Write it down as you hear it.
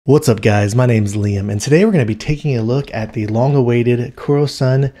What's up guys, my name's Liam and today we're going to be taking a look at the long-awaited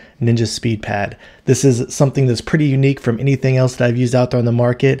Kurosun Ninja Speed Pad. This is something that's pretty unique from anything else that I've used out there on the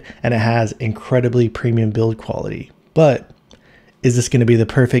market, and it has incredibly premium build quality. But is this going to be the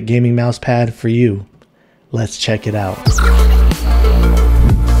perfect gaming mouse pad for you? Let's check it out.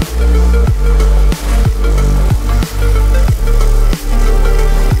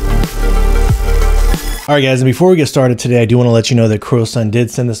 Alright guys, and before we get started today, I do want to let you know that Kurosun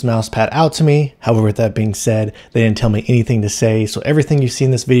did send this mouse pad out to me. However, with that being said, they didn't tell me anything to say, so everything you see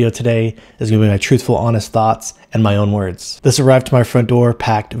in this video today is going to be my truthful, honest thoughts and my own words. This arrived to my front door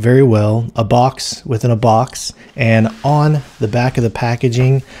packed very well, a box within a box, and on the back of the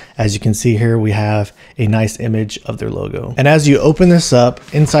packaging, as you can see here, we have a nice image of their logo. And as you open this up,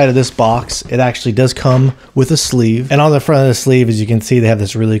 inside of this box, it actually does come with a sleeve. And on the front of the sleeve, as you can see, they have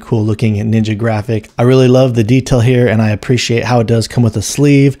this really cool looking ninja graphic. I really love the detail here, and I appreciate how it does come with a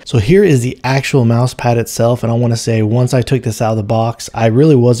sleeve. So here is the actual mouse pad itself, and I want to say once I took this out of the box, I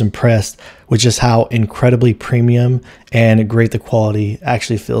really was impressed with just how incredibly premium and great the quality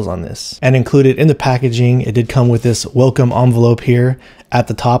actually feels on this. And included in the packaging, it did come with this welcome envelope here. At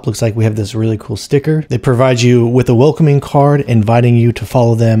the top, looks like we have this really cool sticker. They provide you with a welcoming card inviting you to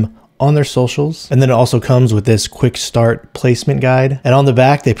follow them on their socials. And then it also comes with this quick start placement guide. And on the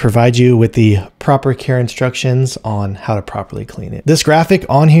back, they provide you with the proper care instructions on how to properly clean it. This graphic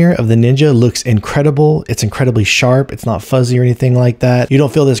on here of the Ninja looks incredible. It's incredibly sharp. It's not fuzzy or anything like that. You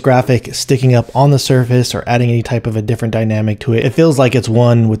don't feel this graphic sticking up on the surface or adding any type of a different dynamic to it. It feels like it's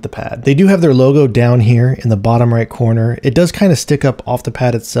one with the pad. They do have their logo down here in the bottom right corner. It does kind of stick up off the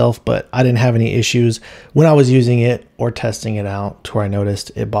pad itself, but I didn't have any issues when I was using it or testing it out to where I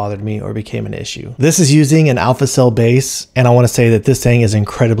noticed it bothered me or became an issue. This is using an alpha cell base, and I want to say that this thing is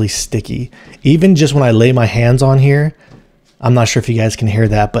incredibly sticky. Even just when I lay my hands on here, I'm not sure if you guys can hear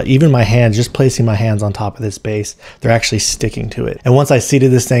that, but even my hands, just placing my hands on top of this base, they're actually sticking to it. And once I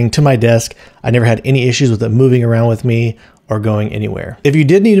seated this thing to my desk, I never had any issues with it moving around with me or going anywhere. If you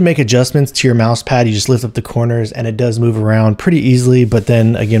did need to make adjustments to your mouse pad, you just lift up the corners and it does move around pretty easily, but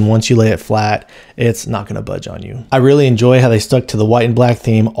then again, once you lay it flat, it's not gonna budge on you. I really enjoy how they stuck to the white and black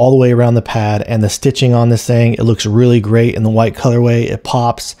theme all the way around the pad, and the stitching on this thing, it looks really great in the white colorway. It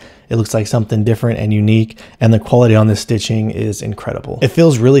pops. It looks like something different and unique, and the quality on this stitching is incredible. It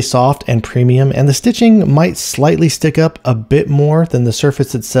feels really soft and premium, and the stitching might slightly stick up a bit more than the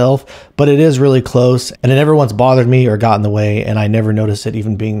surface itself, but it is really close, and it never once bothered me or got in the way, and I never noticed it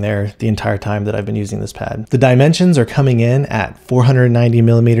even being there the entire time that I've been using this pad. The dimensions are coming in at 490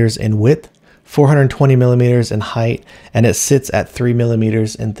 millimeters in width, 420 millimeters in height, and it sits at 3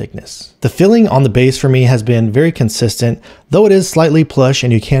 millimeters in thickness. The filling on the base for me has been very consistent, though it is slightly plush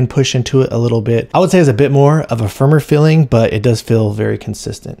and you can push into it a little bit. I would say it's a bit more of a firmer filling, but it does feel very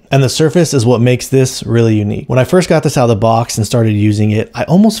consistent. And the surface is what makes this really unique. When I first got this out of the box and started using it, I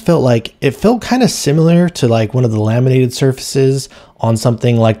almost felt like it felt kind of similar to like one of the laminated surfaces on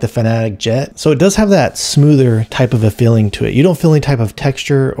something like the Fanatic Jet. So it does have that smoother type of a feeling to it. You don't feel any type of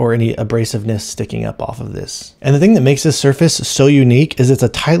texture or any abrasiveness sticking up off of this. And the thing that makes this surface so unique is it's a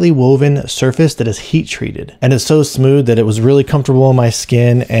tightly woven surface that is heat treated. And it's so smooth that it was really comfortable on my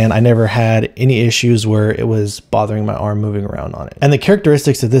skin, and I never had any issues where it was bothering my arm moving around on it. And the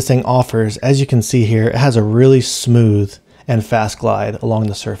characteristics that this thing offers, as you can see here, it has a really smooth and fast glide along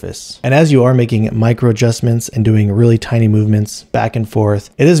the surface. And as you are making micro adjustments and doing really tiny movements back and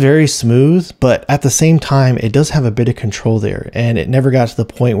forth, it is very smooth, but at the same time, it does have a bit of control there, and it never got to the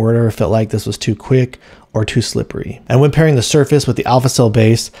point where it ever felt like this was too quick or too slippery. And when pairing the surface with the alpha cell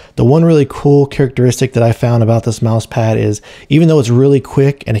base, the one really cool characteristic that I found about this mouse pad is even though it's really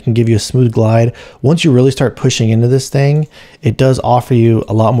quick and it can give you a smooth glide, once you really start pushing into this thing, it does offer you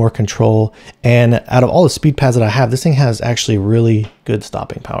a lot more control. And out of all the speed pads that I have, this thing has actually really good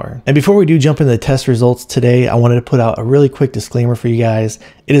stopping power. And before we do jump into the test results today, I wanted to put out a really quick disclaimer for you guys.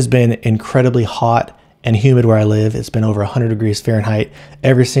 It has been incredibly hot and humid where I live. It's been over 100 degrees Fahrenheit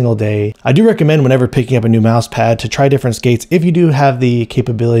every single day. I do recommend whenever picking up a new mouse pad to try different skates if you do have the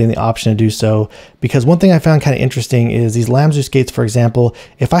capability and the option to do so, because one thing I found kind of interesting is these Lamzu skates, for example,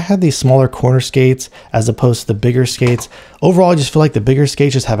 if I had these smaller corner skates as opposed to the bigger skates, overall I just feel like the bigger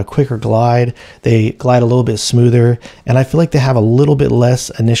skates just have a quicker glide. They glide a little bit smoother, and I feel like they have a little bit less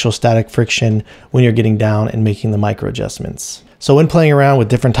initial static friction when you're getting down and making the micro adjustments. So when playing around with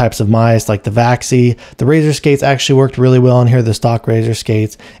different types of mice like the Vaxi, the Razor skates actually worked really well on here, the stock Razor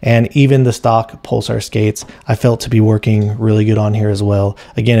skates, and even the stock Pulsar skates I felt to be working really good on here as well.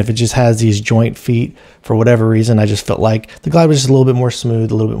 Again, if it just has these joint feet, for whatever reason, I just felt like the glide was just a little bit more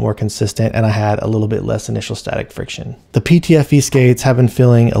smooth, a little bit more consistent, and I had a little bit less initial static friction. The PTFE skates have been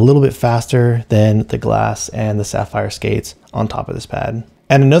feeling a little bit faster than the glass and the sapphire skates on top of this pad.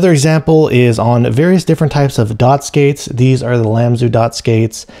 And another example is on various different types of dot skates. These are the Lamzu dot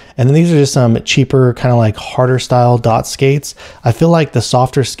skates. And then these are just some cheaper, kind of like harder style dot skates. I feel like the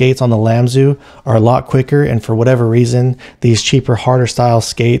softer skates on the Lamzu are a lot quicker. And for whatever reason, these cheaper, harder style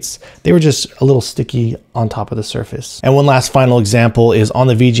skates, they were just a little sticky on top of the surface. And one last final example is on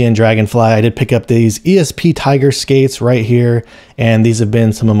the VGN Dragonfly. I did pick up these ESP Tiger skates right here. And these have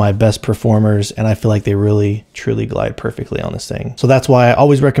been some of my best performers. And I feel like they really, truly glide perfectly on this thing. So that's why I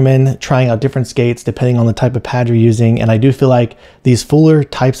always recommend trying out different skates depending on the type of pad you're using. And I do feel like these fuller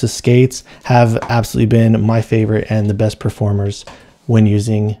types of skates have absolutely been my favorite and the best performers when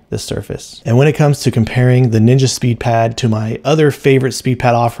using this surface. And when it comes to comparing the Ninja Speed Pad to my other favorite speed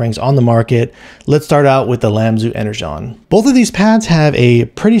pad offerings on the market, let's start out with the Lamzu Energon. Both of these pads have a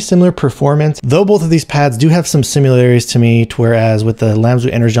pretty similar performance, though both of these pads do have some similarities to me, whereas with the Lamzu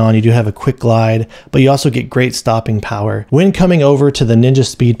Energon, you do have a quick glide, but you also get great stopping power. When coming over to the Ninja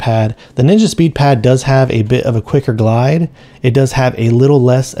Speed Pad, the Ninja Speed Pad does have a bit of a quicker glide. It does have a little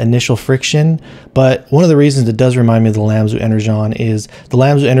less initial friction, but one of the reasons it does remind me of the Lamzu Energon is the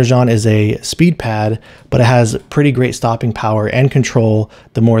Lamzu Energon is a speed pad, but it has pretty great stopping power and control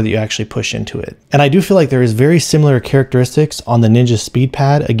the more that you actually push into it. And I do feel like there is very similar characteristics on the Ninja Speed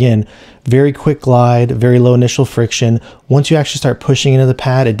Pad. Again, very quick glide, very low initial friction. Once you actually start pushing into the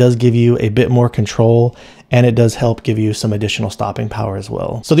pad, it does give you a bit more control, and it does help give you some additional stopping power as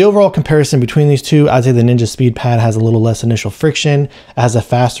well. So the overall comparison between these two, I'd say the Ninja Speed Pad has a little less initial friction, it has a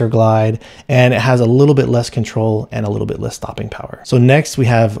faster glide, and it has a little bit less control and a little bit less stopping power. So next we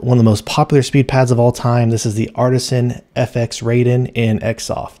have one of the most popular speed pads of all time. This is the Artisan FX Raiden in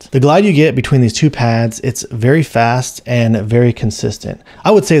X-Soft. The glide you get between these two pads, it's very fast and very consistent.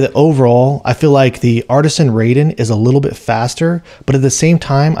 I would say that overall, I feel like the Artisan Raiden is a little bit faster, but at the same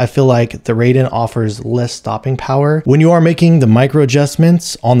time, I feel like the Raiden offers less stopping power. When you are making the micro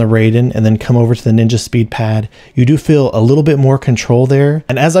adjustments on the Raiden and then come over to the Ninja Speed Pad, you do feel a little bit more control there.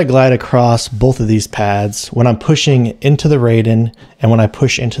 And as I glide across both of these pads, when I'm pushing into the Raiden and when I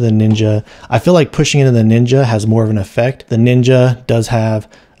push into the Ninja, I feel like pushing into the Ninja has more of an effect. The Ninja does have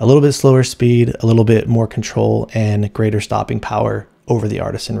a little bit slower speed, a little bit more control, and greater stopping power over the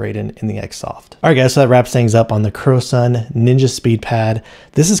Artisan Raiden in the X-Soft. All right guys, so that wraps things up on the Kurosun Ninja Speed Pad.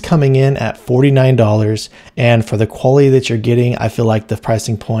 This is coming in at $49, and for the quality that you're getting, I feel like the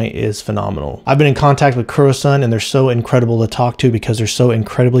pricing point is phenomenal. I've been in contact with Kurosun, and they're so incredible to talk to because they're so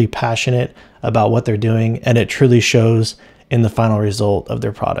incredibly passionate about what they're doing, and it truly shows in the final result of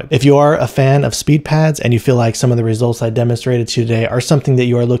their product. If you are a fan of speed pads and you feel like some of the results I demonstrated to you today are something that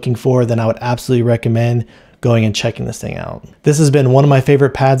you are looking for, then I would absolutely recommend going and checking this thing out. This has been one of my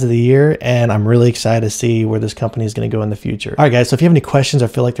favorite pads of the year, and I'm really excited to see where this company is going to go in the future. All right guys, so if you have any questions or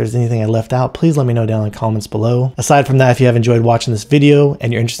feel like there's anything I left out, please let me know down in the comments below. Aside from that, if you have enjoyed watching this video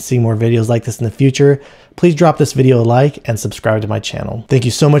and you're interested in seeing more videos like this in the future, please drop this video a like and subscribe to my channel. Thank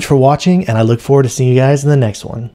you so much for watching, and I look forward to seeing you guys in the next one.